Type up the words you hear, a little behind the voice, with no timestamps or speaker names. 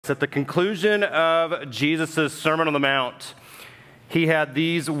At the conclusion of Jesus' Sermon on the Mount, he had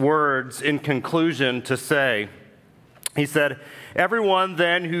these words in conclusion to say. He said, "Everyone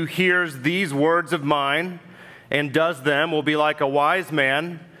then who hears these words of mine and does them will be like a wise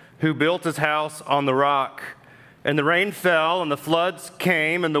man who built his house on the rock. And the rain fell, and the floods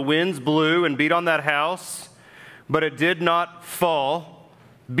came, and the winds blew and beat on that house, but it did not fall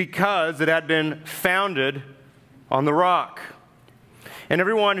because it had been founded on the rock. And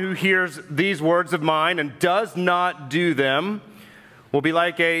everyone who hears these words of mine and does not do them will be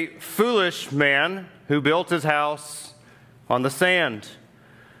like a foolish man who built his house on the sand.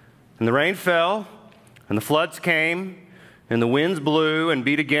 And the rain fell, and the floods came, and the winds blew and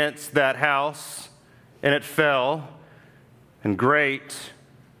beat against that house, and it fell, and great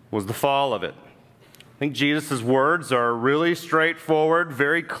was the fall of it." I think Jesus' words are really straightforward,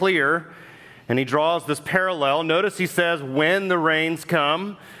 very clear. And he draws this parallel. Notice he says, when the rains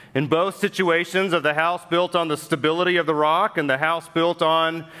come, in both situations of the house built on the stability of the rock and the house built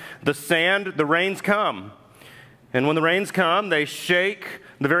on the sand, the rains come. And when the rains come, they shake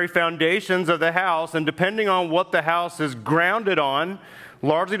the very foundations of the house. And depending on what the house is grounded on,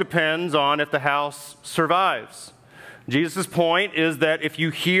 largely depends on if the house survives. Jesus' point is that if you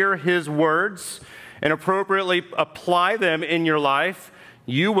hear his words and appropriately apply them in your life,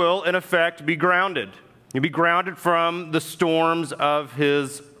 you will, in effect, be grounded. You'll be grounded from the storms of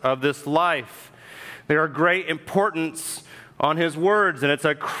this life. There are great importance on his words, and it's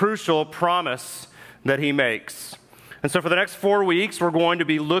a crucial promise that he makes. And so for the next 4 weeks, we're going to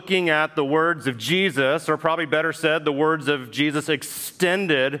be looking at the words of Jesus, or probably better said, the words of Jesus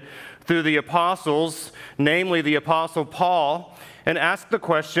extended through the apostles, namely the Apostle Paul, and ask the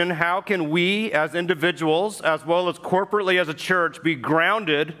question, how can we as individuals, as well as corporately as a church, be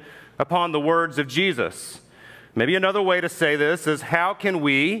grounded upon the words of Jesus? Maybe another way to say this is, how can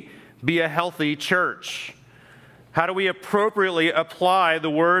we be a healthy church? How do we appropriately apply the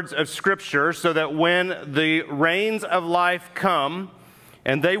words of Scripture so that when the rains of life come,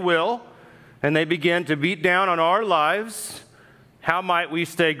 and they will, and they begin to beat down on our lives, how might we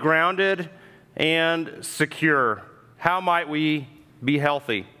stay grounded and secure? How might we be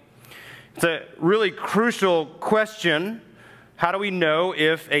healthy? It's a really crucial question. How do we know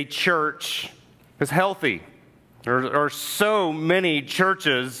if a church is healthy? There are so many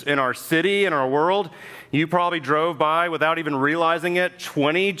churches in our city, in our world. You probably drove by without even realizing it,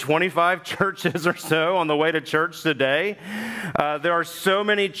 20, 25 churches or so on the way to church today. There are so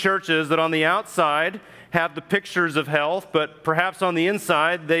many churches that on the outside have the pictures of health, but perhaps on the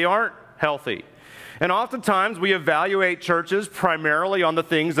inside they aren't healthy. And oftentimes we evaluate churches primarily on the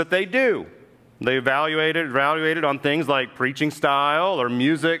things that they do. They evaluate it on things like preaching style or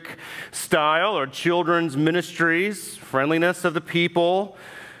music style or children's ministries, friendliness of the people,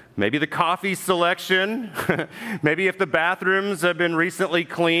 maybe the coffee selection, maybe if the bathrooms have been recently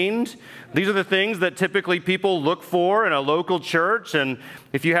cleaned. These are the things that typically people look for in a local church. And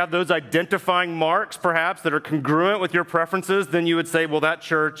if you have those identifying marks, perhaps, that are congruent with your preferences, then you would say, well, that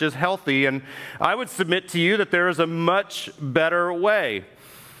church is healthy. And I would submit to you that there is a much better way.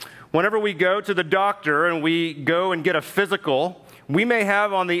 Whenever we go to the doctor and we go and get a physical, we may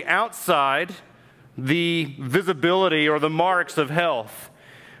have on the outside the visibility or the marks of health.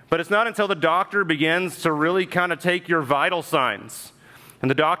 But it's not until the doctor begins to really kind of take your vital signs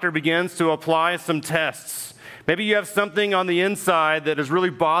and the doctor begins to apply some tests. Maybe you have something on the inside that is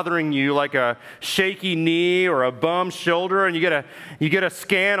really bothering you, like a shaky knee or a bum shoulder, and you get a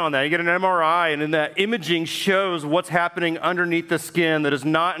scan on that, you get an MRI, and then that imaging shows what's happening underneath the skin that is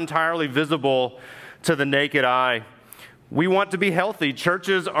not entirely visible to the naked eye. We want to be healthy.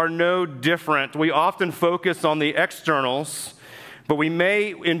 Churches are no different. We often focus on the externals, but we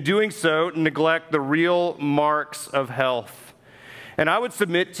may, in doing so, neglect the real marks of health. And I would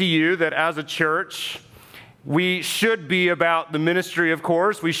submit to you that as a church, we should be about the ministry, of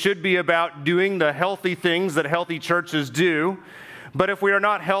course. We should be about doing the healthy things that healthy churches do. But if we are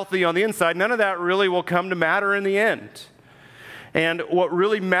not healthy on the inside, none of that really will come to matter in the end. And what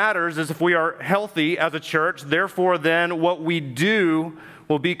really matters is if we are healthy as a church, therefore then what we do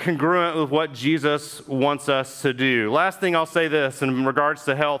will be congruent with what Jesus wants us to do. Last thing I'll say this in regards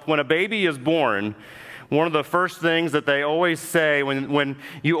to health. When a baby is born, one of the first things that they always say when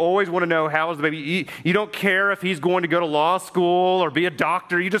you always want to know how is the baby, you don't care if he's going to go to law school or be a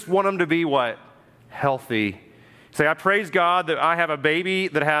doctor. You just want him to be what? Healthy. Say, I praise God that I have a baby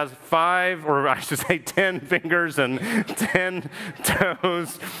that has 5, or I should say 10 fingers and 10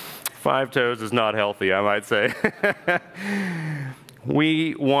 toes. 5 toes is not healthy, I might say.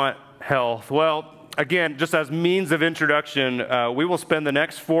 We want health. Well, again, just as means of introduction, we will spend the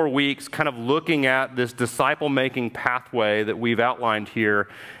next 4 weeks kind of looking at this disciple-making pathway that we've outlined here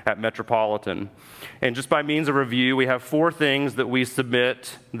at Metropolitan. And just by means of review, we have 4 things that we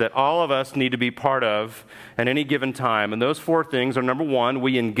submit that all of us need to be part of at any given time. And those 4 things are, number 1,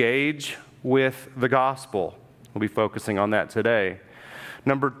 we engage with the gospel. We'll be focusing on that today.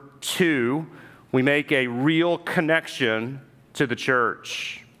 Number 2, we make a real connection to the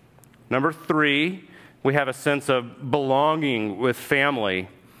church. Number 3, we have a sense of belonging with family.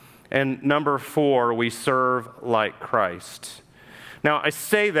 And number 4, we serve like Christ. Now, I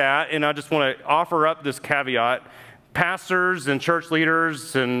say that, and I just want to offer up this caveat. Pastors and church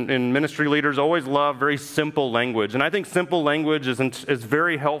leaders and ministry leaders always love very simple language. And I think simple language is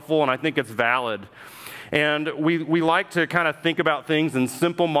very helpful, and I think it's valid. And we like to kind of think about things in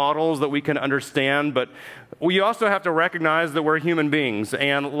simple models that we can understand, but we also have to recognize that we're human beings,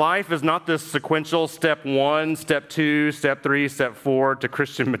 and life is not this sequential step 1, step 2, step 3, step 4 to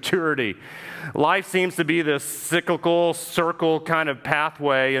Christian maturity. Life seems to be this cyclical circle kind of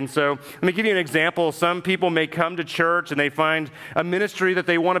pathway, and so let me give you an example. Some people may come to church and they find a ministry that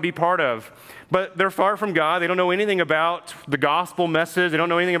they want to be part of, but they're far from God. They don't know anything about the gospel message. They don't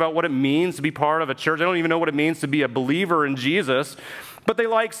know anything about what it means to be part of a church. They don't even know what it means to be a believer in Jesus. But they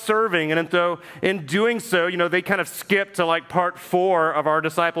like serving, and so in doing so, they kind of skip to like part 4 of our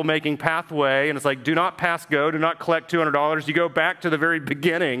disciple-making pathway, and it's like, do not pass go, do not collect $200. You go back to the very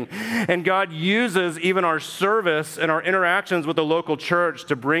beginning, and God uses even our service and our interactions with the local church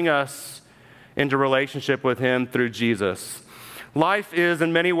to bring us into relationship with Him through Jesus. Life is,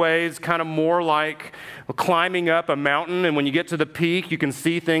 in many ways, kind of more like climbing up a mountain, and when you get to the peak, you can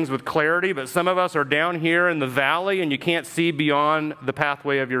see things with clarity, but some of us are down here in the valley, and you can't see beyond the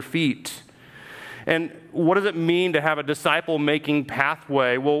pathway of your feet. And what does it mean to have a disciple-making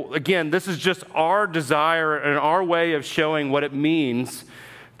pathway? Well, again, this is just our desire and our way of showing what it means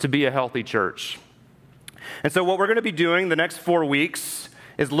to be a healthy church. And so what we're going to be doing the next 4 weeks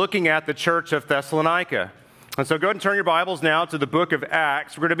is looking at the church of Thessalonica. And so go ahead and turn your Bibles now to the book of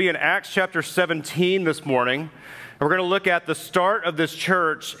Acts. We're going to be in Acts chapter 17 this morning. And we're going to look at the start of this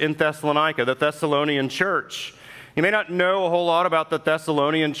church in Thessalonica, the Thessalonian church. You may not know a whole lot about the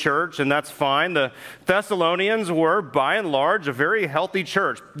Thessalonian church, and that's fine. The Thessalonians were, by and large, a very healthy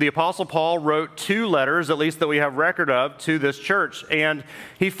church. The Apostle Paul wrote 2 letters, at least that we have record of, to this church, and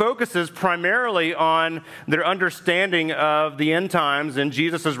he focuses primarily on their understanding of the end times and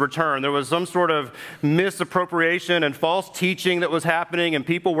Jesus' return. There was some sort of misappropriation and false teaching that was happening, and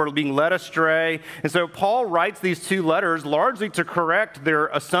people were being led astray. And so Paul writes these 2 letters largely to correct their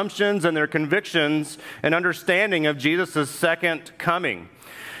assumptions and their convictions and understanding of Jesus' second coming.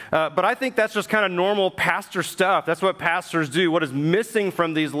 But I think that's just kind of normal pastor stuff. That's what pastors do. What is missing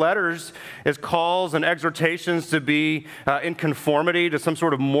from these letters is calls and exhortations to be in conformity to some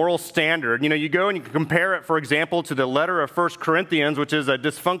sort of moral standard. You go and you can compare it, for example, to the letter of 1 Corinthians, which is a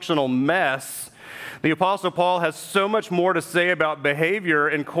dysfunctional mess. The Apostle Paul has so much more to say about behavior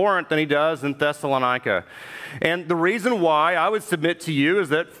in Corinth than he does in Thessalonica. And the reason why I would submit to you is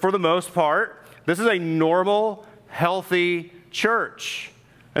that, for the most part, this is a normal, healthy church.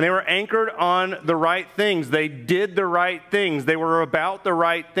 And they were anchored on the right things. They did the right things. They were about the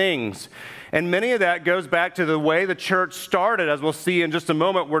right things. And many of that goes back to the way the church started, as we'll see in just a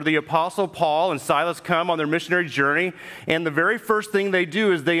moment, where the Apostle Paul and Silas come on their missionary journey. And the very first thing they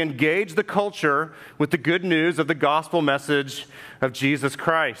do is they engage the culture with the good news of the gospel message of Jesus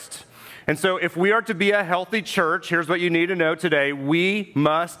Christ. And so if we are to be a healthy church, here's what you need to know today. We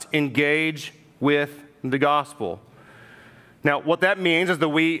must engage with the gospel. Now, what that means is that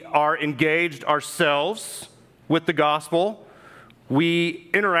we are engaged ourselves with the gospel. We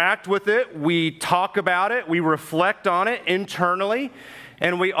interact with it, we talk about it, we reflect on it internally,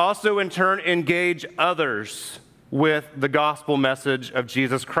 and we also in turn engage others with the gospel message of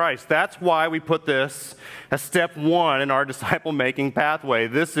Jesus Christ. That's why we put this as step 1 in our disciple-making pathway.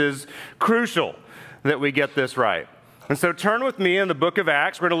 This is crucial that we get this right. And so turn with me in the book of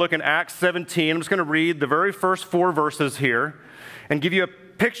Acts. We're going to look in Acts 17. I'm just going to read the very first 4 verses here and give you a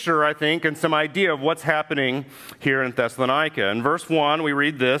picture, I think, and some idea of what's happening here in Thessalonica. In verse 1, we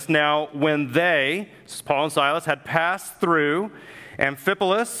read this. Now, when they, this is Paul and Silas, had passed through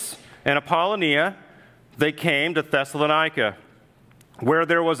Amphipolis and Apollonia, they came to Thessalonica, where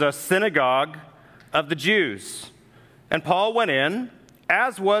there was a synagogue of the Jews. And Paul went in,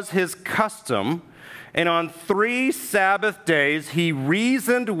 as was his custom, and on 3 Sabbath days he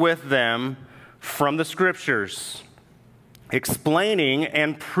reasoned with them from the Scriptures, explaining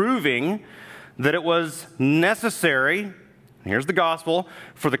and proving that it was necessary here's the gospel,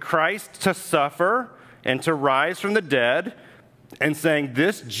 for the Christ to suffer and to rise from the dead, and saying,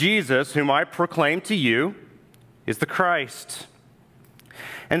 this Jesus whom I proclaim to you is the Christ.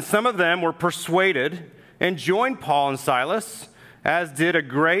 And some of them were persuaded and joined Paul and Silas, as did a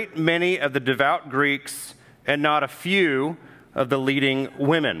great many of the devout Greeks and not a few of the leading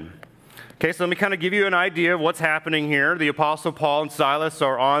women. Okay, so let me kind of give you an idea of what's happening here. The Apostle Paul and Silas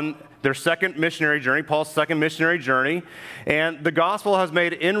are on their second missionary journey, Paul's second missionary journey, and the gospel has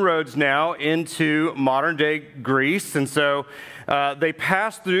made inroads now into modern-day Greece, and so they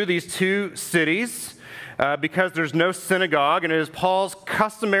pass through these two cities because there's no synagogue, and it is Paul's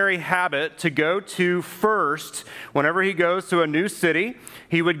customary habit to go to first, whenever he goes to a new city,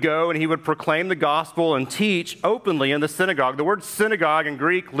 he would go and he would proclaim the gospel and teach openly in the synagogue. The word synagogue in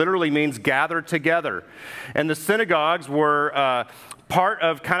Greek literally means gathered together, and the synagogues were part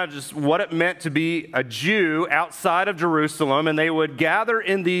of kind of just what it meant to be a Jew outside of Jerusalem, and they would gather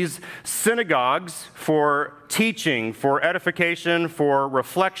in these synagogues for teaching, for edification, for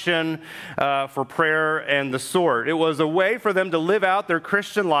reflection, for prayer, and the sort. It was a way for them to live out their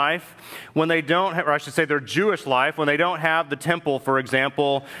Christian life when they don't, or I should say their Jewish life, when they don't have the temple, for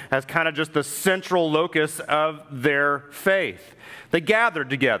example, as kind of just the central locus of their faith. They gathered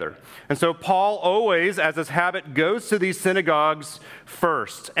together. And so Paul always, as his habit, goes to these synagogues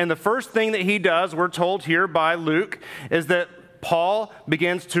first. And the first thing that he does, we're told here by Luke, is that Paul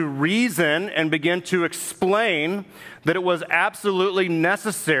begins to reason and begin to explain that it was absolutely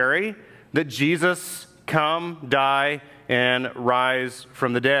necessary that Jesus come, die, and rise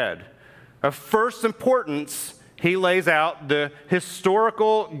from the dead. Of first importance, he lays out the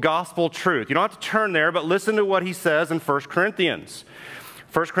historical gospel truth. You don't have to turn there, but listen to what he says in 1 Corinthians.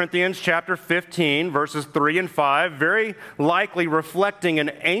 1 Corinthians chapter 15, verses 3 and 5, very likely reflecting an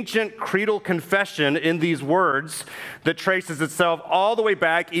ancient creedal confession in these words that traces itself all the way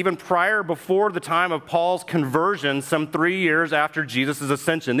back, even prior, before the time of Paul's conversion, some 3 years after Jesus'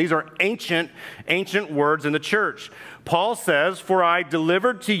 ascension. These are ancient words in the church. Paul says, "For I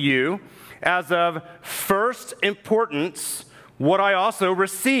delivered to you as of first importance what I also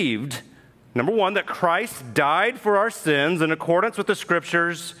received." Number one, that Christ died for our sins in accordance with the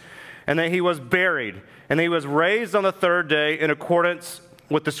Scriptures, and that he was buried, and he was raised on the third day in accordance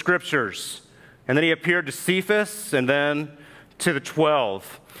with the Scriptures. And then he appeared to Cephas and then to the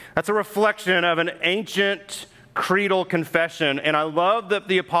 12. That's a reflection of an ancient creedal confession, and I love that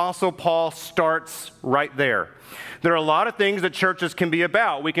the Apostle Paul starts right there. There are a lot of things that churches can be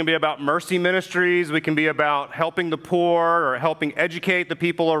about. We can be about mercy ministries. We can be about helping the poor or helping educate the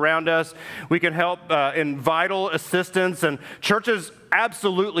people around us. We can help in vital assistance, and churches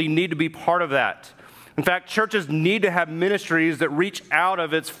absolutely need to be part of that. In fact, churches need to have ministries that reach out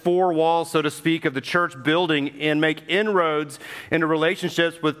of its four walls, so to speak, of the church building and make inroads into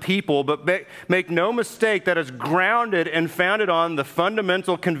relationships with people, but make no mistake that is grounded and founded on the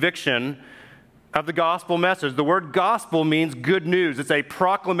fundamental conviction of the gospel message. The word gospel means good news. It's a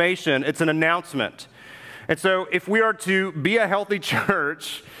proclamation. It's an announcement. And so if we are to be a healthy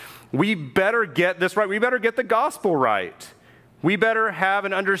church, we better get this right. We better get the gospel right. We better have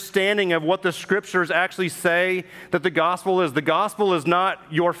an understanding of what the Scriptures actually say that the gospel is. The gospel is not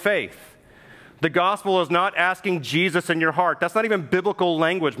your faith. The gospel is not asking Jesus in your heart. That's not even biblical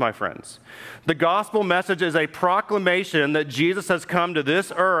language, my friends. The gospel message is a proclamation that Jesus has come to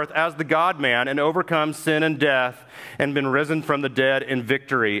this earth as the God-man and overcome sin and death and been risen from the dead in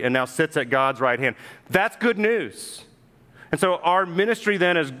victory and now sits at God's right hand. That's good news. And so our ministry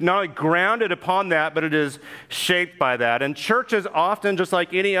then is not only grounded upon that, but it is shaped by that. And churches often, just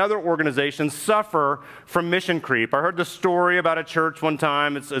like any other organization, suffer from mission creep. I heard the story about a church one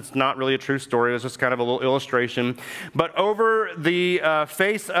time. It's not really a true story. It was just kind of a little illustration. But over the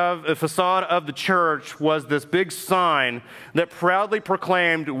facade of the church was this big sign that proudly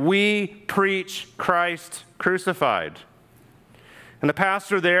proclaimed, "We preach Christ crucified." And the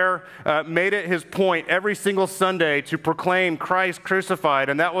pastor there made it his point every single Sunday to proclaim Christ crucified.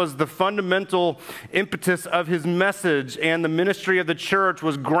 And that was the fundamental impetus of his message. And the ministry of the church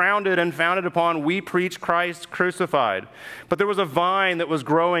was grounded and founded upon, "We preach Christ crucified." But there was a vine that was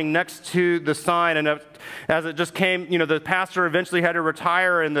growing next to the sign. And as it just came, the pastor eventually had to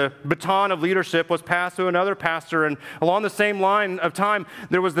retire, and the baton of leadership was passed to another pastor. And along the same line of time,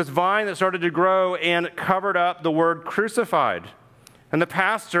 there was this vine that started to grow and covered up the word crucified. And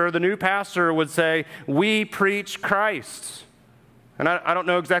the new pastor would say, "We preach Christ." And I don't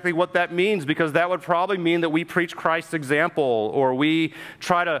know exactly what that means, because that would probably mean that we preach Christ's example, or we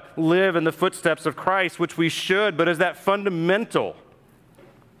try to live in the footsteps of Christ, which we should, but is that fundamental?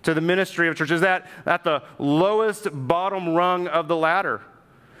 to the ministry of church, is at the lowest bottom rung of the ladder.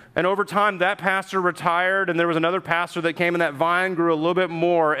 And over time, that pastor retired, and there was another pastor that came, and that vine grew a little bit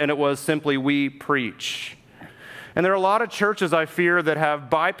more, and it was simply, we preach. And there are a lot of churches, I fear, that have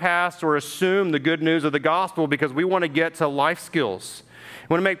bypassed or assumed the good news of the gospel because we want to get to life skills.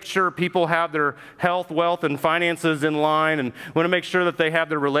 We want to make sure people have their health, wealth, and finances in line, and we want to make sure that they have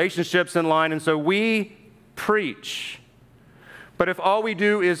their relationships in line, and so we preach. But if all we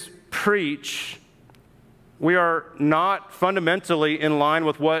do is preach, we are not fundamentally in line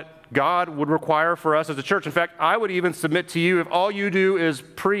with what God would require for us as a church. In fact, I would even submit to you, if all you do is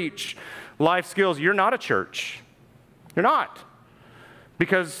preach life skills, you're not a church. You're not.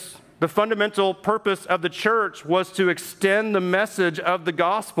 Because the fundamental purpose of the church was to extend the message of the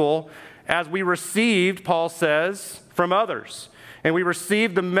gospel as we received, Paul says, from others. And we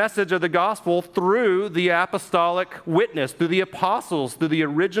received the message of the gospel through the apostolic witness, through the apostles, through the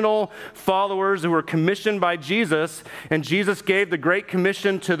original followers who were commissioned by Jesus. And Jesus gave the Great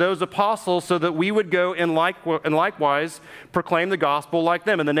Commission to those apostles so that we would go and likewise proclaim the gospel like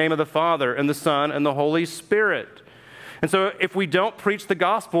them in the name of the Father and the Son and the Holy Spirit. And so if we don't preach the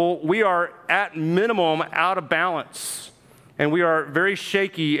gospel, we are at minimum out of balance. And we are very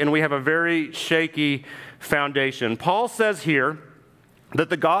shaky, and we have a very shaky foundation. Paul says here that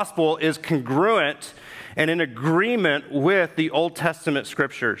the gospel is congruent and in agreement with the Old Testament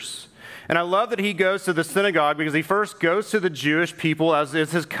scriptures. And I love that he goes to the synagogue because he first goes to the Jewish people, as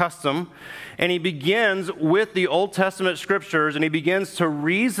is his custom, and he begins with the Old Testament scriptures, and he begins to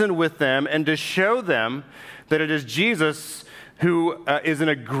reason with them and to show them that it is Jesus who is in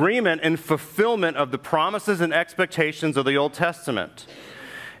agreement and fulfillment of the promises and expectations of the Old Testament.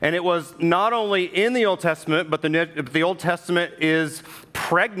 And it was not only in the Old Testament, but the Old Testament is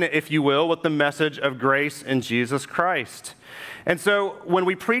pregnant, if you will, with the message of grace in Jesus Christ. And so when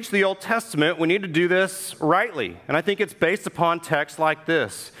we preach the Old Testament, we need to do this rightly. And I think it's based upon texts like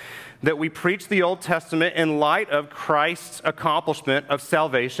this, that we preach the Old Testament in light of Christ's accomplishment of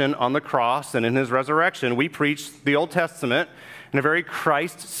salvation on the cross and in his resurrection. We preach the Old Testament in a very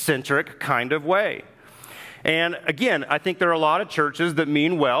Christ-centric kind of way. And again, I think there are a lot of churches that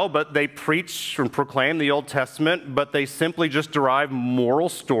mean well, but they preach and proclaim the Old Testament, but they simply just derive moral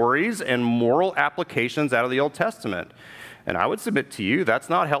stories and moral applications out of the Old Testament. And I would submit to you, that's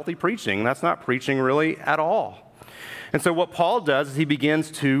not healthy preaching. That's not preaching really at all. And so what Paul does is he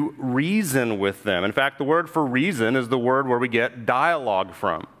begins to reason with them. In fact, the word for reason is the word where we get dialogue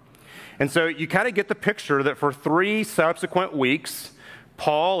from. And so you kind of get the picture that for 3 subsequent weeks,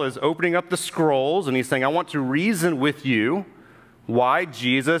 Paul is opening up the scrolls and he's saying, I want to reason with you why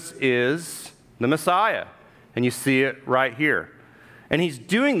Jesus is the Messiah. And you see it right here. And he's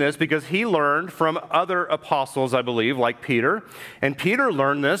doing this because he learned from other apostles, I believe, like Peter. And Peter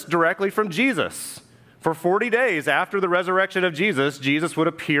learned this directly from Jesus. For 40 days after the resurrection of Jesus, Jesus would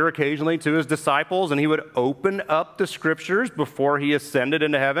appear occasionally to his disciples, and he would open up the scriptures before he ascended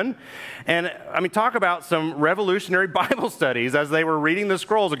into heaven. And I mean, talk about some revolutionary Bible studies as they were reading the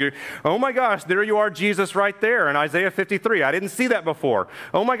scrolls. Like, oh my gosh, there you are, Jesus, right there in Isaiah 53. I didn't see that before.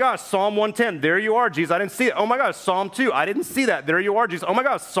 Oh my gosh, Psalm 110. There you are, Jesus. I didn't see it. Oh my gosh, Psalm 2. I didn't see that. There you are, Jesus. Oh my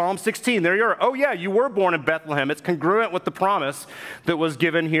gosh, Psalm 16. There you are. Oh yeah, you were born in Bethlehem. It's congruent with the promise that was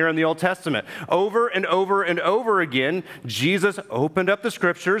given here in the Old Testament. Over and over again, Jesus opened up the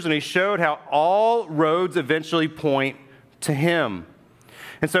scriptures and he showed how all roads eventually point to him.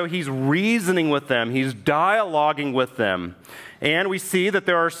 And so he's reasoning with them, he's dialoguing with them. And we see that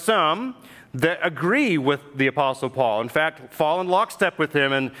there are some that agree with the Apostle Paul. In fact, fall in lockstep with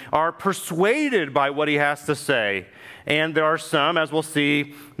him and are persuaded by what he has to say. And there are some, as we'll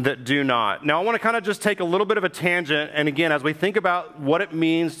see, that do not. Now, I want to kind of just take a little bit of a tangent. And again, as we think about what it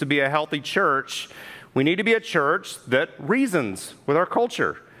means to be a healthy church, we need to be a church that reasons with our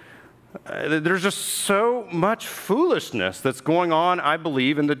culture. There's just so much foolishness that's going on, I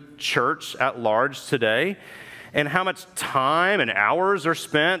believe, in the church at large today, and how much time and hours are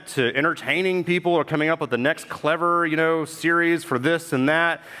spent to entertaining people or coming up with the next clever, series for this and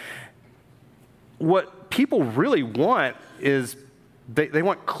that. What people really want is they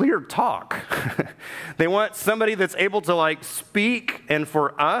want clear talk. They want somebody that's able to speak, and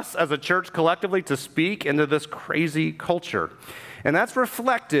for us as a church collectively to speak into this crazy culture. And that's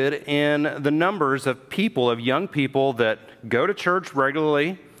reflected in the numbers of people, of young people that go to church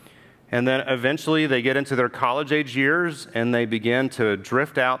regularly, and then eventually they get into their college age years and they begin to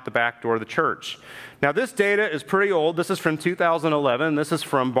drift out the back door of the church. Now this data is pretty old. This is from 2011. This is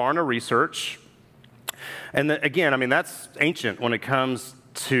from Barna Research. And again, I mean, that's ancient when it comes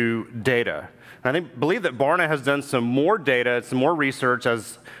to data. And I believe that Barna has done some more data, some more research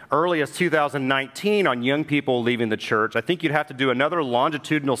as early as 2019 on young people leaving the church. I think you'd have to do another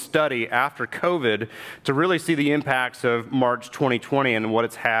longitudinal study after COVID to really see the impacts of March 2020 and what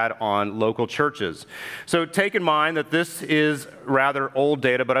it's had on local churches. So take in mind that this is rather old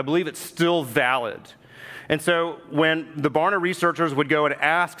data, but I believe it's still valid. And so when the Barna researchers would go and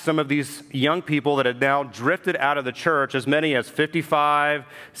ask some of these young people that had now drifted out of the church, as many as 55,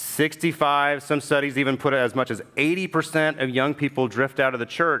 65, some studies even put it as much as 80% of young people drift out of the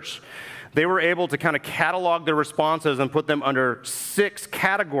church, they were able to kind of catalog their responses and put them under 6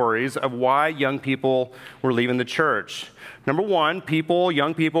 categories of why young people were leaving the church. Number one,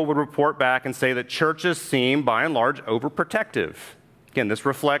 young people would report back and say that churches seem, by and large, overprotective. Again, this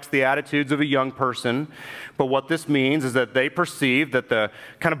reflects the attitudes of a young person, but what this means is that they perceive that the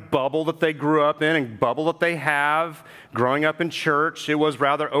kind of bubble that they grew up in and bubble that they have growing up in church, it was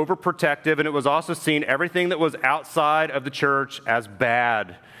rather overprotective, and it was also seen everything that was outside of the church as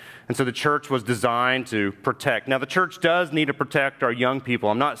bad. And so the church was designed to protect. Now, the church does need to protect our young people.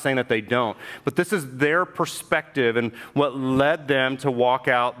 I'm not saying that they don't, but this is their perspective and what led them to walk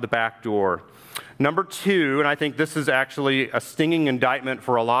out the back door. Number 2, and I think this is actually a stinging indictment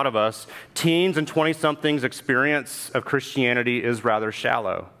for a lot of us, teens and 20-somethings' experience of Christianity is rather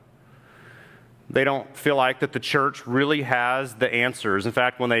shallow. They don't feel like that the church really has the answers. In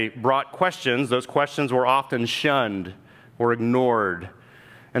fact, when they brought questions, those questions were often shunned or ignored.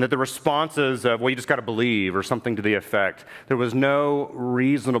 And that the responses of, well, you just got to believe, or something to the effect, there was no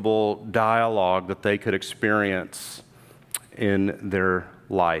reasonable dialogue that they could experience in their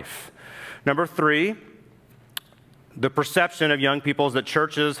life. Number 3, the perception of young people is that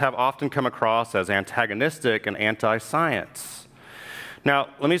churches have often come across as antagonistic and anti-science. Now,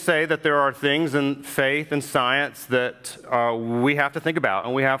 let me say that there are things in faith and science that we have to think about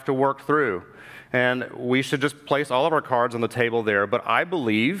and we have to work through. And we should just place all of our cards on the table there. But I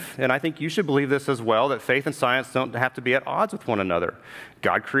believe, and I think you should believe this as well, that faith and science don't have to be at odds with one another.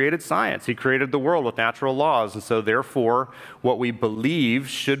 God created science. He created the world with natural laws. And so therefore, what we believe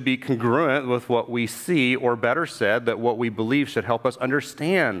should be congruent with what we see, or better said, that what we believe should help us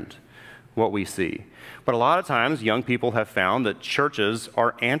understand what we see. But a lot of times, young people have found that churches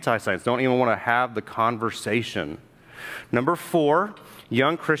are anti-science, don't even want to have the conversation. Number 4,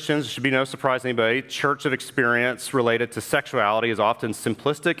 young Christians, should be no surprise to anybody, church of experience related to sexuality is often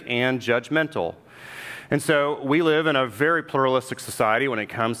simplistic and judgmental. And so we live in a very pluralistic society when it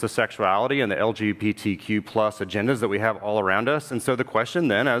comes to sexuality and the LGBTQ plus agendas that we have all around us. And so the question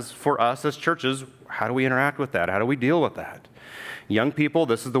then, as for us as churches, how do we interact with that? How do we deal with that? Young people,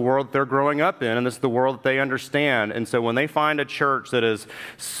 this is the world that they're growing up in, and this is the world that they understand. And so when they find a church that is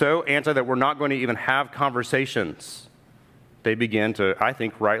so anti that we're not going to even have conversations, they begin to, I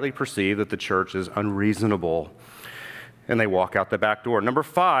think, rightly perceive that the church is unreasonable, and they walk out the back door. Number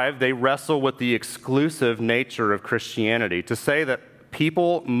 5, they wrestle with the exclusive nature of Christianity. To say that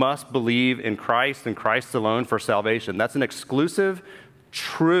people must believe in Christ and Christ alone for salvation, that's an exclusive,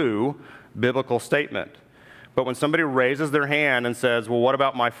 true biblical statement. But when somebody raises their hand and says, well, what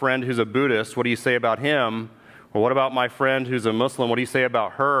about my friend who's a Buddhist? What do you say about him? Or what about my friend who's a Muslim? What do you say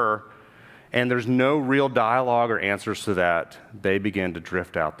about her? And there's no real dialogue or answers to that, they begin to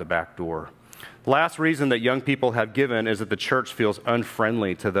drift out the back door. The last reason that young people have given is that the church feels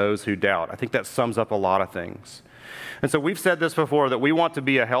unfriendly to those who doubt. I think that sums up a lot of things. And so we've said this before, that we want to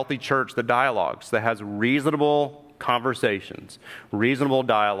be a healthy church that dialogues, that has reasonable conversations, reasonable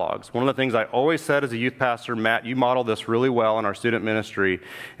dialogues. One of the things I always said as a youth pastor, Matt, you model this really well in our student ministry,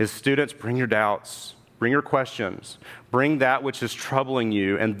 is students, bring your doubts, bring your questions, bring that which is troubling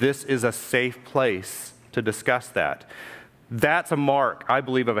you, and this is a safe place to discuss that. That's a mark, I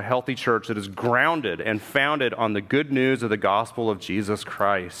believe, of a healthy church that is grounded and founded on the good news of the gospel of Jesus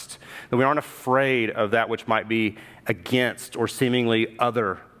Christ. That we aren't afraid of that which might be against or seemingly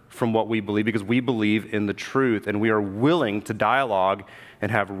other from what we believe, because we believe in the truth, and we are willing to dialogue and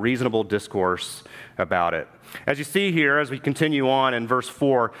have reasonable discourse about it. As you see here, as we continue on in verse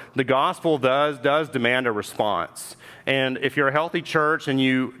 4, the gospel does demand a response. And if you're a healthy church and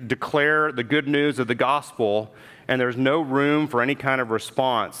you declare the good news of the gospel and there's no room for any kind of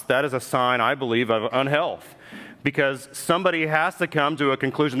response, that is a sign, I believe, of unhealth. Because somebody has to come to a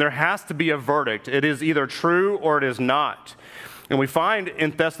conclusion. There has to be a verdict. It is either true or it is not. And we find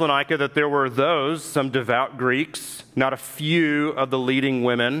in Thessalonica that there were those, some devout Greeks, not a few of the leading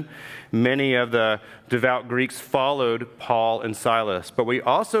women. Many of the devout Greeks followed Paul and Silas. But we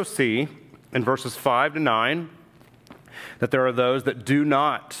also see in verses 5 to 9 that there are those that do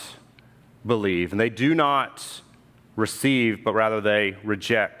not believe, and they do not receive, but rather they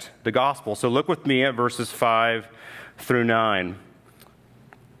reject the gospel. So look with me at verses 5 through 9.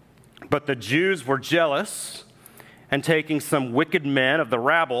 But the Jews were jealous, and taking some wicked men of the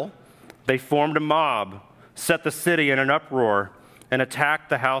rabble, they formed a mob, set the city in an uproar, and attacked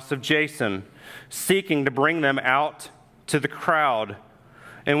the house of Jason, seeking to bring them out to the crowd.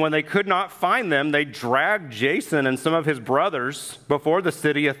 And when they could not find them, they dragged Jason and some of his brothers before the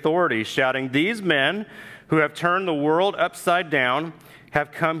city authorities, shouting, "These men who have turned the world upside down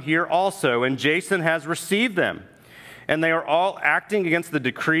have come here also, and Jason has received them. And they are all acting against the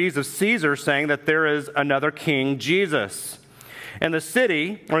decrees of Caesar, saying that there is another king, Jesus." And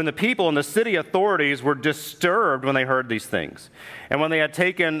the people in the city authorities were disturbed when they heard these things. And when they had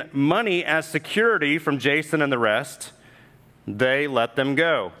taken money as security from Jason and the rest, they let them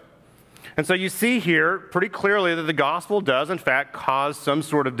go. And so you see here pretty clearly that the gospel does, in fact, cause some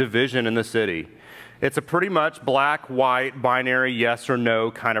sort of division in the city. It's a pretty much black, white, binary, yes or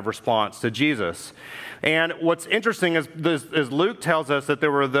no kind of response to Jesus. And what's interesting is Luke tells us that there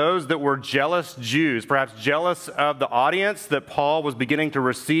were those that were jealous Jews, perhaps jealous of the audience that Paul was beginning to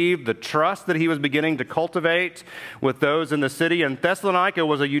receive, the trust that he was beginning to cultivate with those in the city. And Thessalonica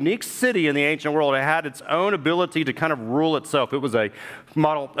was a unique city in the ancient world. It had its own ability to kind of rule itself. It was a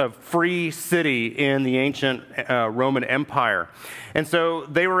model of free city in the ancient Roman Empire. And so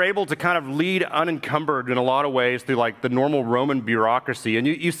they were able to kind of lead unencumbered in a lot of ways through like the normal Roman bureaucracy. And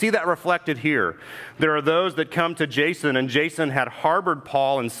you see that reflected here. There are those that come to Jason, and Jason had harbored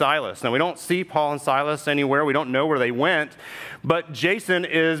Paul and Silas. Now, we don't see Paul and Silas anywhere. We don't know where they went. But Jason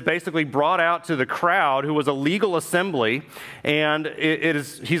is basically brought out to the crowd, who was a legal assembly, and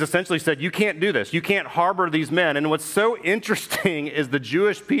he's essentially said, you can't do this. You can't harbor these men. And what's so interesting is the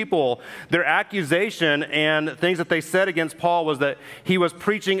Jewish people, their accusation and things that they said against Paul was that he was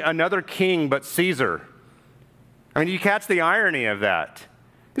preaching another king but Caesar. I mean, you catch the irony of that.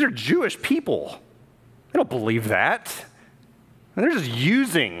 These are Jewish people. They don't believe that. And they're just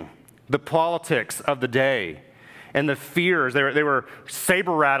using the politics of the day and the fears. They were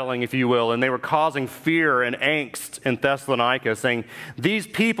saber-rattling, if you will, and they were causing fear and angst in Thessalonica, saying, these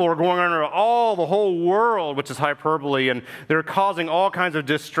people are going under the whole world, which is hyperbole, and they're causing all kinds of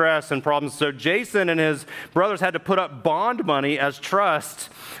distress and problems. So Jason and his brothers had to put up bond money as trust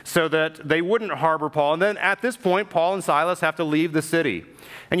so that they wouldn't harbor Paul. And then at this point, Paul and Silas have to leave the city.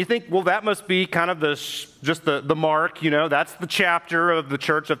 And you think, well, that must be kind of just the mark, that's the chapter of the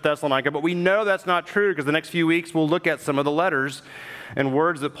church of Thessalonica. But we know that's not true, because the next few weeks we'll look at some of the letters and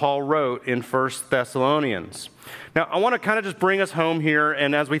words that Paul wrote in 1 Thessalonians. Now, I want to kind of just bring us home here,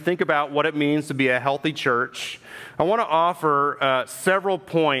 and as we think about what it means to be a healthy church, I want to offer several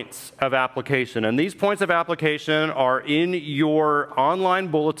points of application. And these points of application are in your online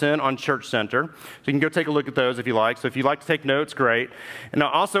bulletin on Church Center. So you can go take a look at those if you like. So if you'd like to take notes, great. And now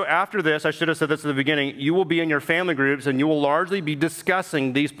also after this, I should have said this at the beginning, you will be in your family groups and you will largely be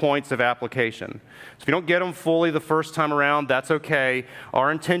discussing these points of application. So if you don't get them fully the first time around, that's okay.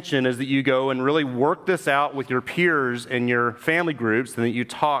 Our intention is that you go and really work this out with your peers in your family groups, and that you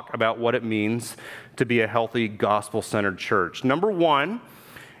talk about what it means to be a healthy, gospel-centered church. Number one,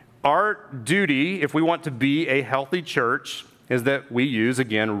 our duty, if we want to be a healthy church, is that we use,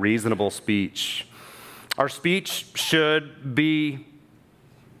 again, reasonable speech. Our speech should be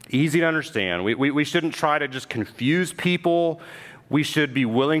easy to understand. We shouldn't try to just confuse people. We should be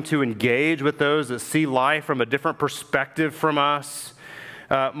willing to engage with those that see life from a different perspective from us.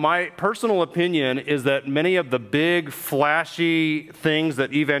 My personal opinion is that many of the big, flashy things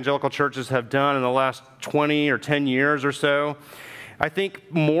that evangelical churches have done in the last 20 or 10 years or so, I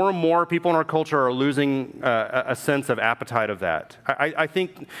think more and more people in our culture are losing a sense of appetite of that. I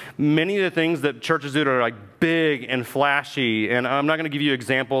think many of the things that churches do are like big and flashy, and I'm not going to give you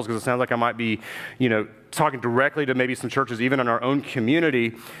examples because it sounds like I might be, talking directly to maybe some churches even in our own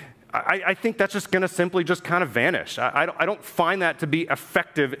community. I think that's just going to simply just kind of vanish. I don't find that to be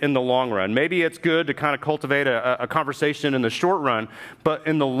effective in the long run. Maybe it's good to kind of cultivate a conversation in the short run, but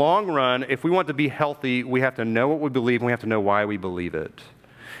in the long run, if we want to be healthy, we have to know what we believe, and we have to know why we believe it.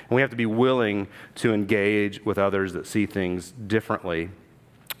 And we have to be willing to engage with others that see things differently.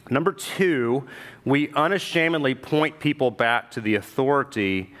 Number two, we unashamedly point people back to the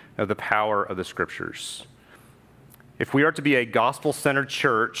authority of the power of the Scriptures. If we are to be a gospel-centered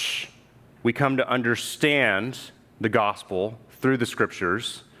church, we come to understand the gospel through the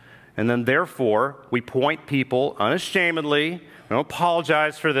Scriptures, and then therefore we point people unashamedly, we don't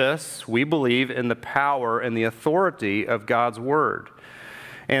apologize for this, we believe in the power and the authority of God's Word.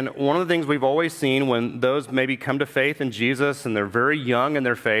 And one of the things we've always seen when those maybe come to faith in Jesus and they're very young in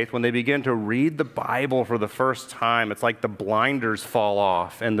their faith, when they begin to read the Bible for the first time, it's like the blinders fall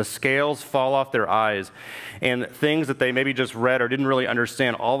off and the scales fall off their eyes, and things that they maybe just read or didn't really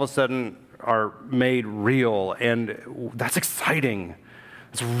understand all of a sudden are made real, and that's exciting.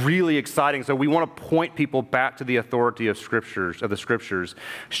 It's really exciting. So we want to point people back to the authority of the Scriptures,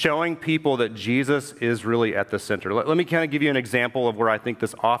 showing people that Jesus is really at the center. Let me kind of give you an example of where I think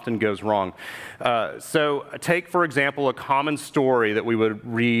this often goes wrong. So take, for example, a common story that we would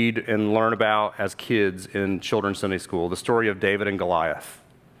read and learn about as kids in children's Sunday school, the story of David and Goliath.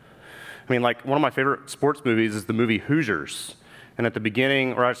 I mean, like, one of my favorite sports movies is the movie Hoosiers. And at the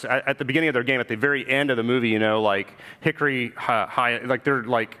beginning, or at the beginning of their game, at the very end of the movie, you know, like Hickory High, like they're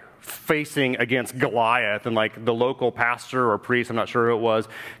like facing against Goliath, and like the local pastor or priest, I'm not sure who it was,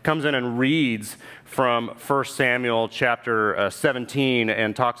 comes in and reads from 1 Samuel chapter 17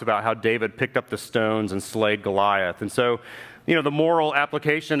 and talks about how David picked up the stones and slayed Goliath. And so, you know, the moral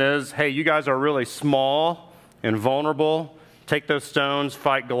application is, hey, you guys are really small and vulnerable. Take those stones,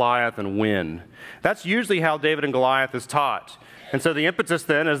 fight Goliath, and win. That's usually how David and Goliath is taught. And so the impetus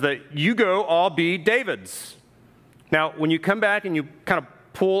then is that you go all be Davids. Now, when you come back and you kind of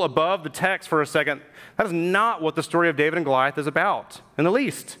pull above the text for a second, that is not what the story of David and Goliath is about in the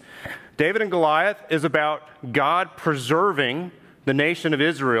least. David and Goliath is about God preserving the nation of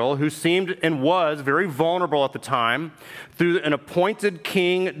Israel, who seemed and was very vulnerable at the time, through an appointed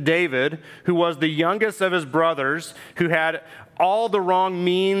king, David, who was the youngest of his brothers, who had all the wrong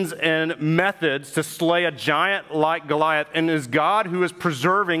means and methods to slay a giant like Goliath, and is God who is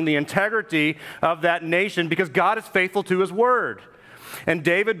preserving the integrity of that nation because God is faithful to his word. And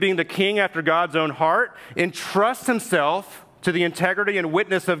David, being the king after God's own heart, entrusts himself to the integrity and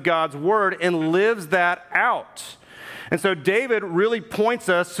witness of God's word and lives that out. And so David really points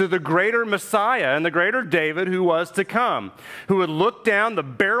us to the greater Messiah and the greater David who was to come, who would look down the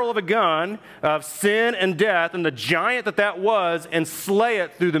barrel of a gun of sin and death and the giant that was and slay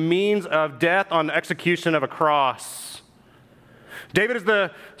it through the means of death on the execution of a cross. David is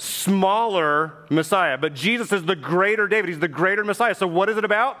the smaller Messiah, but Jesus is the greater David. He's the greater Messiah. So what is it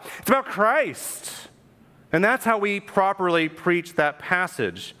about? It's about Christ. And that's how we properly preach that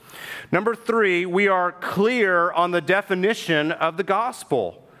passage. Number 3, we are clear on the definition of the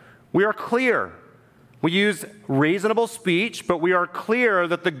gospel. We are clear. We use reasonable speech, but we are clear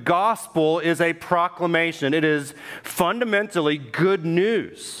that the gospel is a proclamation. It is fundamentally good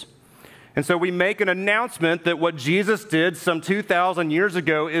news. And so we make an announcement that what Jesus did some 2,000 years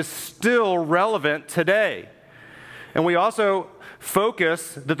ago is still relevant today. And we also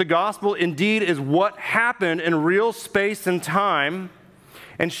focus that the gospel indeed is what happened in real space and time,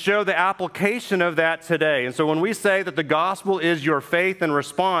 and show the application of that today. And so when we say that the gospel is your faith and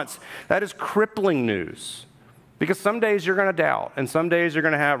response, that is crippling news. Because some days you're going to doubt, and some days you're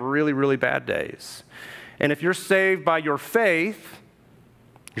going to have really, really bad days. And if you're saved by your faith,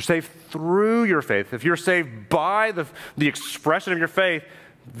 you're saved through your faith. If you're saved by the expression of your faith,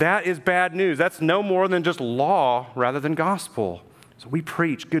 that is bad news. That's no more than just law rather than gospel. So we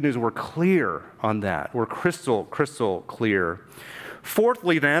preach good news, and we're clear on that. We're crystal clear.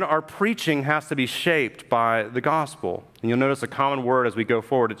 Fourthly, then, our preaching has to be shaped by the gospel. And you'll notice a common word as we go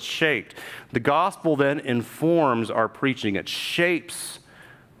forward. It's shaped. The gospel then informs our preaching. It shapes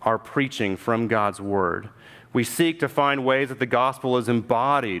our preaching from God's word. We seek to find ways that the gospel is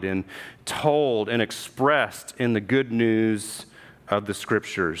embodied and told and expressed in the good news of the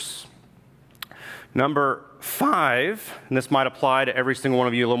scriptures. Number 5, and this might apply to every single one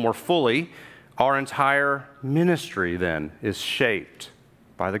of you a little more fully, our entire ministry, then, is shaped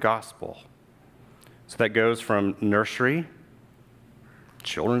by the gospel. So that goes from nursery,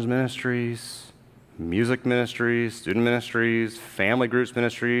 children's ministries, music ministries, student ministries, family groups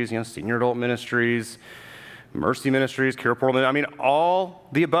ministries, senior adult ministries, mercy ministries, care portal ministries, all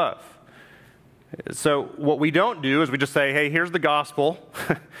the above. So what we don't do is we just say, hey, here's the gospel,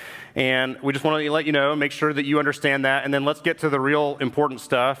 and we just want to let you know, make sure that you understand that, and then let's get to the real important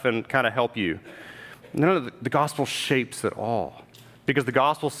stuff and kind of help you. No, the gospel shapes it all, because the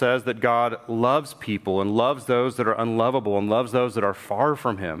gospel says that God loves people and loves those that are unlovable and loves those that are far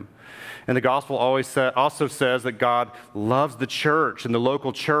from him. And the gospel also says that God loves the church and the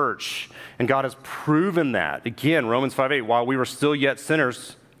local church, and God has proven that. Again, Romans 5:8, while we were still yet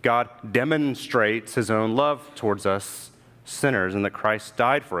sinners, God demonstrates his own love towards us sinners, and that Christ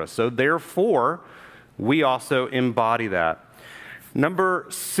died for us. So therefore, we also embody that. Number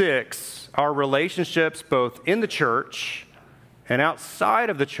 6, our relationships both in the church and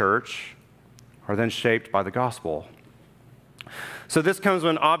outside of the church are then shaped by the gospel. So this comes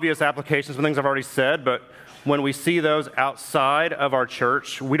with obvious applications for things I've already said, but when we see those outside of our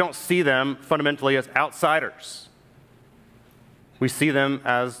church, we don't see them fundamentally as outsiders. We see them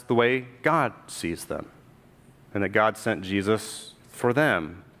as the way God sees them, and that God sent Jesus for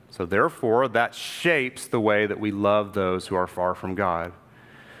them. So therefore, that shapes the way that we love those who are far from God.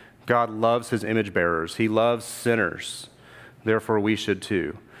 God loves his image bearers. He loves sinners. Therefore, we should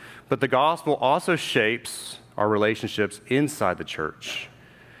too. But the gospel also shapes our relationships inside the church.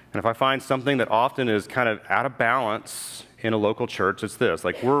 And if I find something that often is kind of out of balance in a local church, it's this.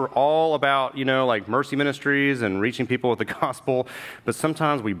 Like, we're all about, like mercy ministries and reaching people with the gospel, but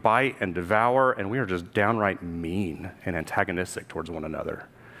sometimes we bite and devour, and we are just downright mean and antagonistic towards one another.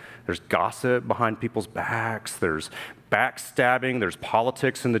 There's gossip behind people's backs. There's backstabbing. There's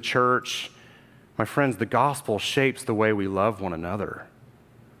politics in the church. My friends, the gospel shapes the way we love one another.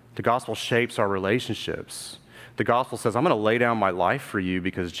 The gospel shapes our relationships. The gospel says, I'm going to lay down my life for you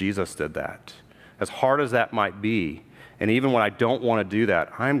because Jesus did that. As hard as that might be, and even when I don't want to do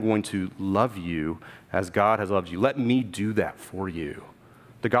that, I'm going to love you as God has loved you. Let me do that for you.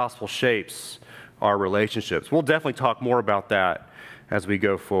 The gospel shapes our relationships. We'll definitely talk more about that as we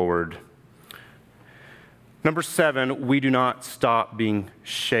go forward. Number 7, we do not stop being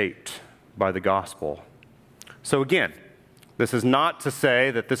shaped by the gospel. So again, this is not to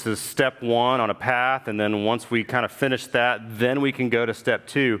say that this is step 1 on a path, and then once we kind of finish that, then we can go to step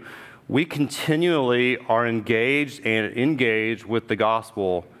 2. We continually are engaged and engage with the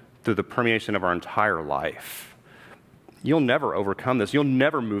gospel through the permeation of our entire life. You'll never overcome this. You'll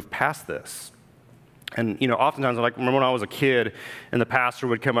never move past this. And, oftentimes, remember when I was a kid and the pastor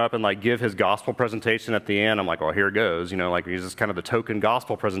would come up and, give his gospel presentation at the end. I'm like, well, here it goes. He's just kind of the token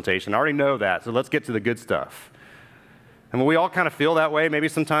gospel presentation. I already know that, so let's get to the good stuff. And we all kind of feel that way, maybe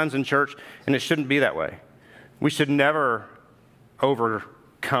sometimes in church, and it shouldn't be that way. We should never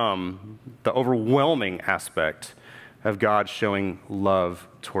overcome the overwhelming aspect of God showing love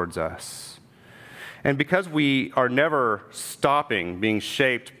towards us. And because we are never stopping being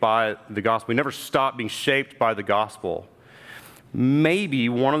shaped by the gospel, we never stop being shaped by the gospel, maybe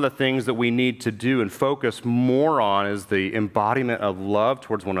one of the things that we need to do and focus more on is the embodiment of love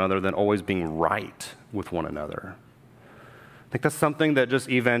towards one another than always being right with one another. I think that's something that just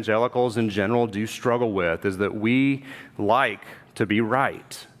evangelicals in general do struggle with, is that we like to be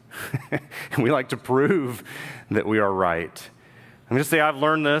right. And we like to prove that we are right. I'm going to say I've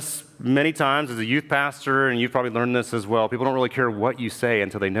learned this many times as a youth pastor, and you've probably learned this as well. People don't really care what you say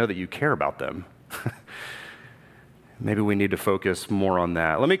until they know that you care about them. Maybe we need to focus more on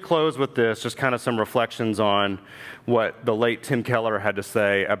that. Let me close with this, just kind of some reflections on what the late Tim Keller had to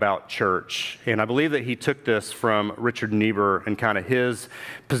say about church. And I believe that he took this from Richard Niebuhr and kind of his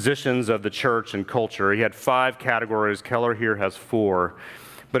positions of the church and culture. He had 5 categories. Keller here has 4.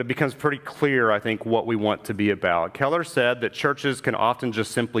 But it becomes pretty clear, I think, what we want to be about. Keller said that churches can often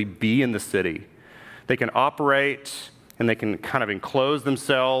just simply be in the city. They can operate and they can kind of enclose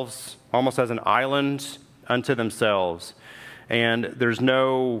themselves almost as an island unto themselves. And there's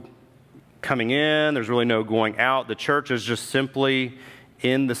no coming in, there's really no going out. The church is just simply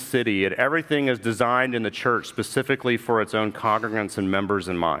in the city, and everything is designed in the church specifically for its own congregants and members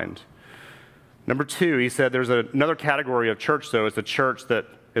in mind. Number 2, he said there's another category of church, though, is the church that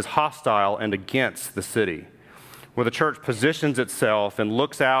is hostile and against the city, where the church positions itself and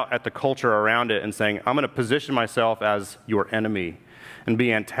looks out at the culture around it and saying, I'm going to position myself as your enemy and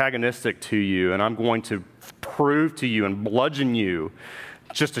be antagonistic to you, and I'm going to prove to you and bludgeon you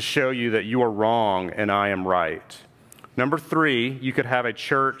just to show you that you are wrong and I am right. Number 3, you could have a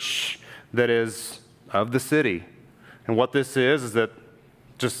church that is of the city. And what this is that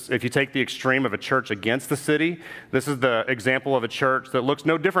just if you take the extreme of a church against the city, this is the example of a church that looks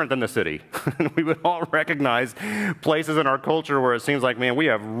no different than the city. We would all recognize places in our culture where it seems like, man, we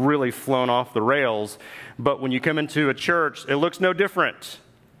have really flown off the rails. But when you come into a church, it looks no different.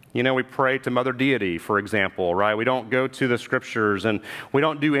 We pray to Mother Deity, for example, right? We don't go to the scriptures, and we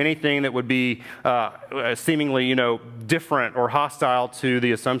don't do anything that would be seemingly, different or hostile to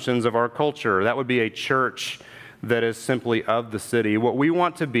the assumptions of our culture. That would be a church that is simply of the city. What we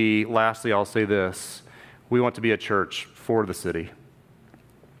want to be, lastly, I'll say this, we want to be a church for the city.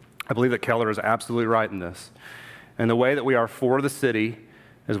 I believe that Keller is absolutely right in this. And the way that we are for the city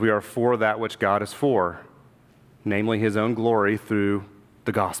is we are for that which God is for, namely his own glory through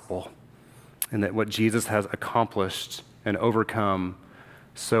the gospel. And that what Jesus has accomplished and overcome,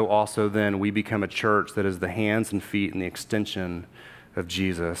 so also then we become a church that is the hands and feet and the extension of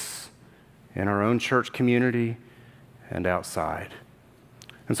Jesus in our own church community and outside.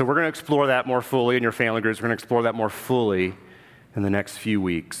 And so we're going to explore that more fully in your family groups. We're going to explore that more fully in the next few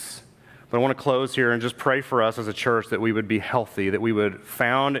weeks. But I want to close here and just pray for us as a church that we would be healthy, that we would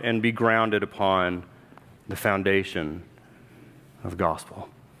found and be grounded upon the foundation of the gospel.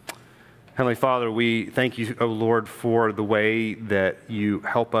 Heavenly Father, we thank you, O Lord, for the way that you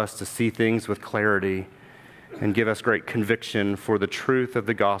help us to see things with clarity and give us great conviction for the truth of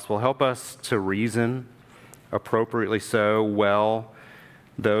the gospel. Help us to reason appropriately so well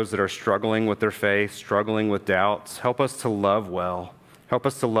those that are struggling with their faith, struggling with doubts. Help us to love well. Help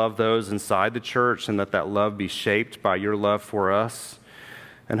us to love those inside the church and that love be shaped by your love for us.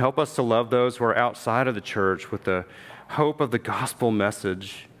 And help us to love those who are outside of the church with the hope of the gospel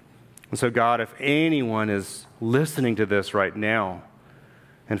message. And so, God, if anyone is listening to this right now,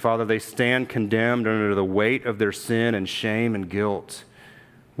 and Father, they stand condemned under the weight of their sin and shame and guilt,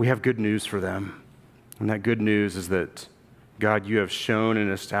 we have good news for them. And that good news is that, God, you have shown and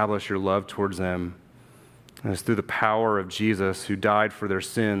established your love towards them. And it's through the power of Jesus, who died for their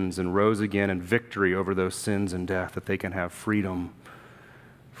sins and rose again in victory over those sins and death, that they can have freedom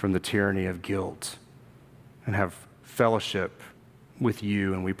from the tyranny of guilt and have fellowship with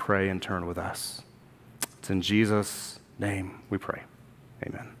you, and we pray in turn with us. It's in Jesus' name we pray.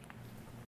 Amen.